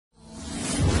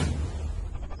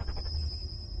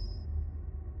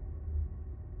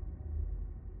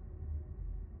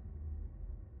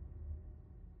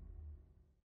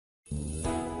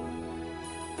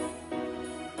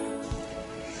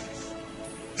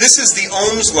This is the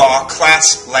Ohm's Law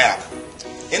class lab.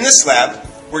 In this lab,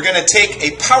 we're going to take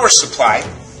a power supply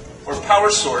or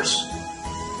power source,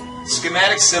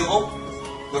 schematic symbol,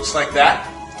 looks like that,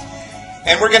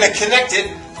 and we're going to connect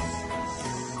it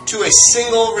to a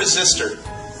single resistor.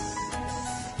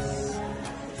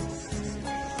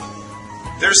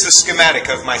 There's the schematic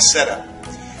of my setup.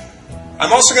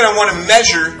 I'm also going to want to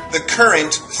measure the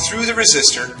current through the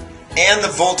resistor and the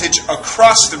voltage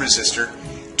across the resistor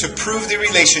to prove the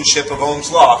relationship of Ohm's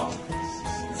law,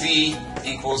 V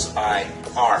equals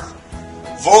IR.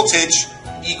 Voltage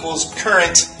equals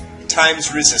current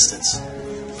times resistance.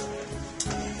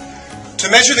 To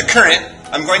measure the current,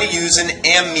 I'm going to use an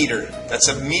ammeter. That's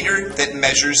a meter that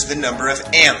measures the number of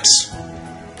amps,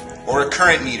 or a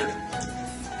current meter.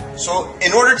 So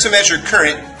in order to measure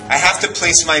current, I have to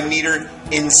place my meter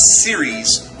in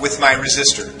series with my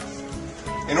resistor.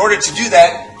 In order to do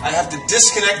that, I have to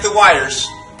disconnect the wires,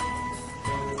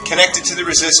 connect it to the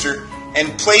resistor,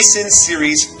 and place in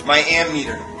series my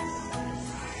ammeter.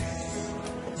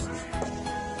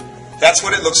 That's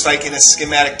what it looks like in a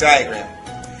schematic diagram.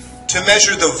 To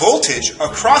measure the voltage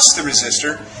across the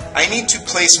resistor, I need to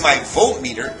place my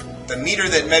voltmeter, the meter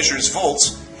that measures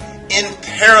volts, in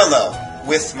parallel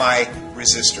with my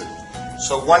resistor.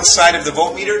 So one side of the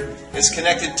voltmeter is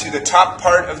connected to the top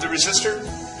part of the resistor,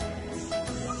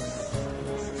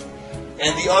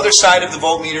 and the other side of the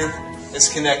voltmeter is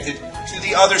connected to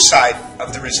the other side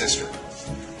of the resistor.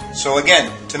 So again,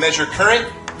 to measure current,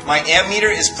 my ammeter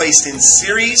is placed in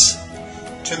series.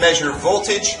 To measure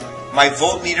voltage, my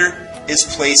voltmeter is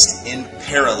placed in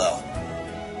parallel.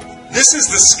 This is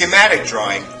the schematic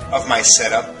drawing of my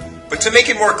setup, but to make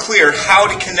it more clear how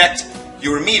to connect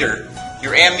your meter,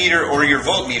 your ammeter or your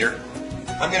voltmeter,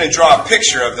 I'm going to draw a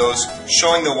picture of those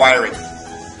showing the wiring.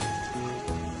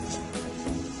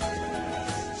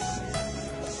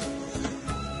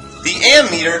 The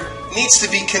ammeter needs to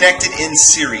be connected in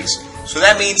series. So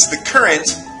that means the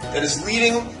current that is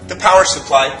leaving the power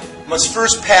supply must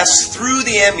first pass through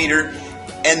the ammeter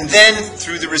and then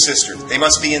through the resistor. They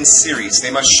must be in series. They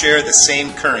must share the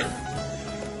same current.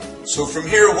 So from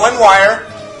here, one wire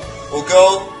will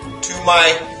go to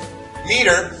my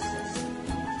meter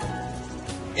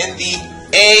in the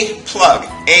A plug,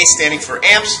 A standing for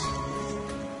amps.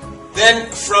 Then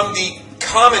from the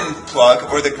common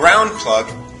plug or the ground plug,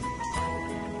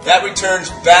 that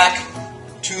returns back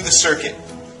to the circuit,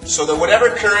 so that whatever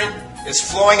current is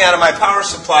flowing out of my power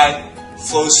supply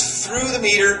flows through the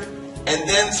meter and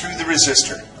then through the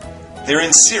resistor. They're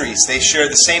in series, they share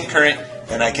the same current,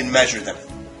 and I can measure them.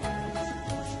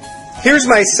 Here's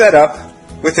my setup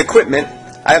with equipment.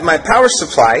 I have my power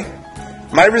supply,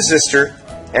 my resistor,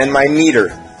 and my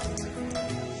meter.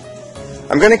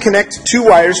 I'm going to connect two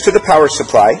wires to the power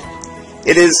supply.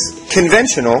 It is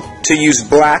conventional to use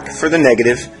black for the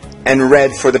negative and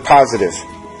red for the positive.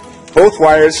 Both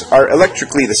wires are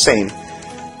electrically the same,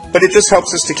 but it just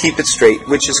helps us to keep it straight,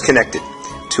 which is connected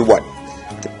to what?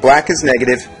 Black is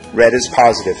negative, red is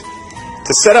positive.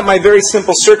 To set up my very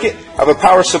simple circuit of a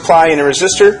power supply and a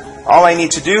resistor, all I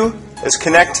need to do is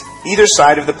connect either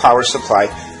side of the power supply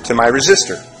to my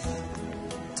resistor,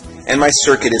 and my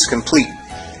circuit is complete.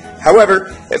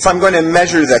 However, if I'm going to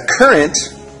measure the current,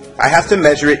 I have to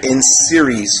measure it in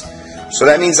series. So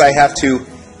that means I have to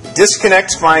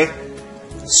disconnect my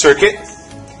circuit,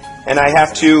 and I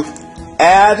have to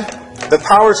add the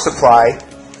power supply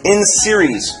in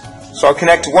series. So I'll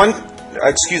connect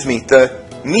the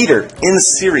meter in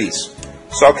series.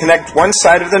 So I'll connect one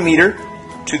side of the meter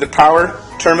to the power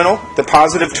terminal, the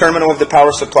positive terminal of the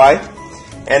power supply,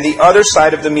 and the other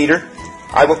side of the meter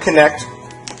I will connect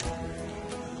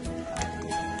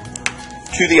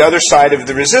to the other side of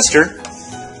the resistor,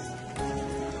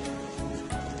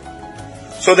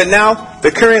 so that now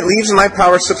the current leaves my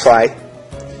power supply,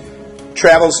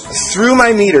 travels through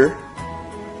my meter,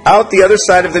 out the other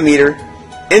side of the meter,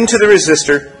 into the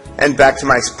resistor, and back to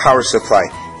my power supply,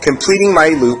 completing my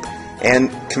loop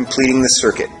and completing the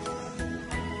circuit.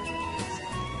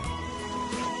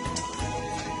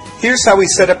 Here's how we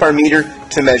set up our meter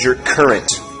to measure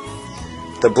current.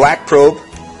 The black probe,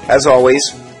 as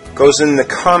always, goes in the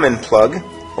common plug,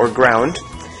 or ground.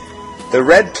 The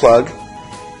red plug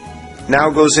now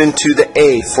goes into the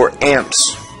A for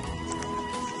amps.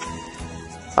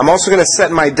 I'm also going to set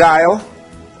my dial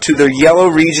to the yellow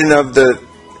region of the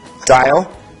dial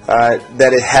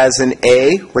that it has an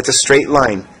A with a straight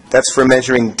line. That's for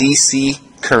measuring DC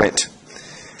current.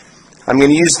 I'm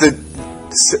going to use the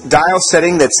dial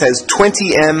setting that says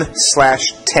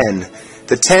 20M/10.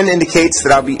 The 10 indicates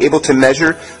that I'll be able to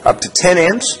measure up to 10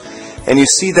 amps, and you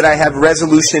see that I have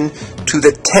resolution to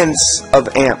the tenths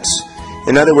of amps.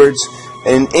 In other words,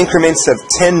 in increments of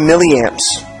 10 milliamps.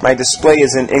 My display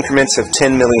is in increments of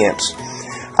 10 milliamps.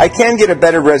 I can get a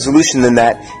better resolution than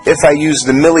that if I use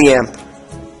the milliamp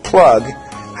plug.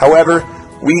 However,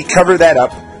 we cover that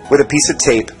up with a piece of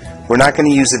tape. We're not going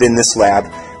to use it in this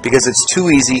lab because it's too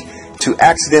easy to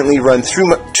accidentally run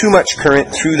too much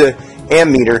current through the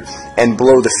ammeter and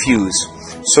blow the fuse.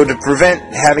 So to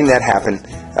prevent having that happen,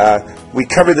 we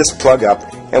cover this plug up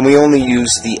and we only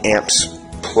use the amps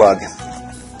plug.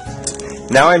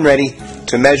 Now I'm ready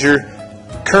to measure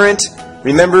current.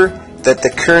 Remember that the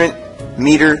current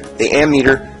meter, the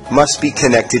ammeter, must be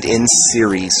connected in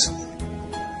series.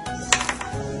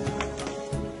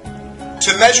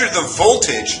 To measure the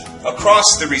voltage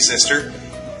across the resistor,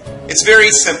 it's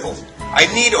very simple. I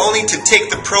need only to take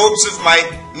the probes of my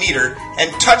meter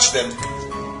and touch them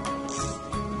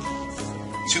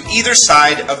to either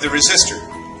side of the resistor.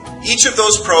 Each of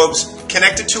those probes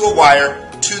connected to a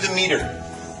wire to the meter.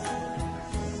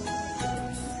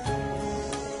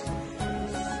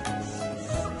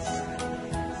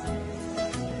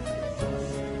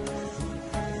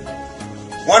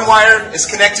 One wire is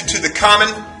connected to the common,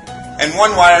 and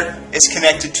one wire is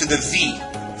connected to the V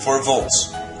for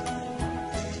volts.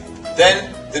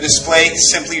 Then the display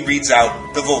simply reads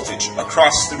out the voltage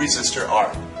across the resistor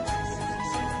R.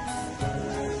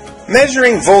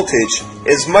 Measuring voltage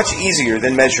is much easier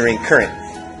than measuring current.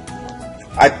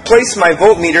 I place my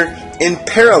voltmeter in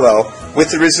parallel with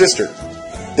the resistor.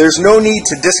 There's no need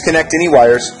to disconnect any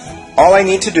wires. All I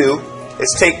need to do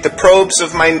is take the probes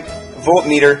of my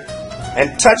voltmeter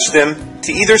and touch them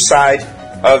to either side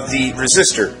of the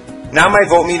resistor. Now my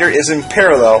voltmeter is in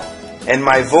parallel and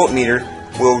my voltmeter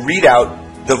will read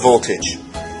out the voltage.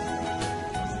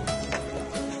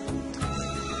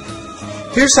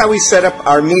 Here's how we set up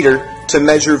our meter to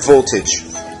measure voltage.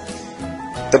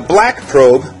 The black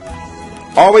probe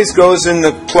always goes in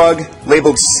the plug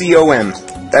labeled COM.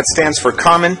 That stands for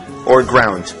common or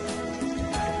ground.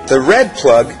 The red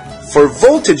plug for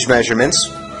voltage measurements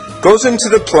goes into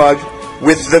the plug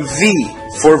with the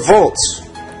V for volts.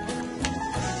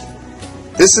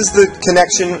 This is the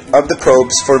connection of the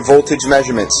probes for voltage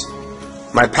measurements.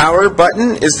 My power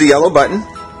button is the yellow button.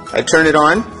 I turn it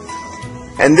on.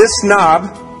 And this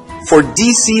knob for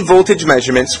DC voltage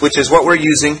measurements, which is what we're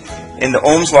using in the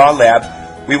Ohm's Law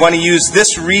lab, we want to use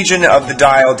this region of the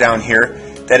dial down here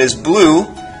that is blue,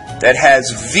 that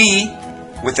has V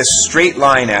with a straight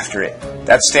line after it.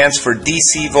 That stands for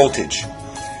DC voltage.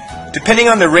 Depending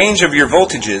on the range of your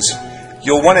voltages,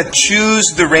 you'll want to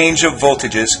choose the range of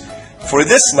voltages. For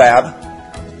this lab,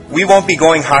 we won't be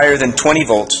going higher than 20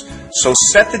 volts, so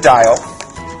set the dial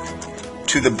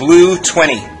to the blue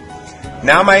 20.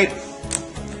 Now my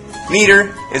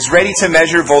meter is ready to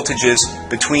measure voltages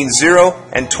between 0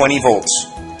 and 20 volts.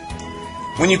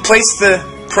 When you place the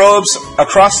probes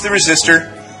across the resistor,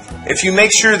 if you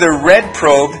make sure the red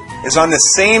probe is on the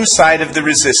same side of the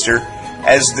resistor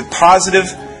as the positive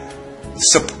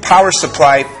power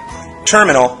supply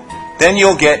terminal, then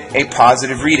you'll get a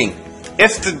positive reading.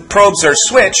 If the probes are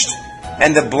switched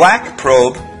and the black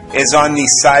probe is on the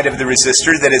side of the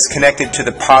resistor that is connected to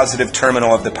the positive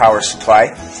terminal of the power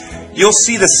supply, you'll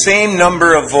see the same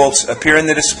number of volts appear in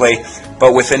the display,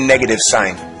 but with a negative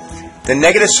sign. The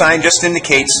negative sign just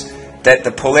indicates that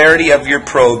the polarity of your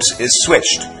probes is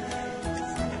switched.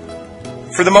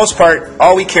 For the most part,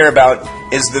 all we care about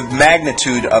is the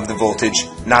magnitude of the voltage,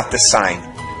 not the sign.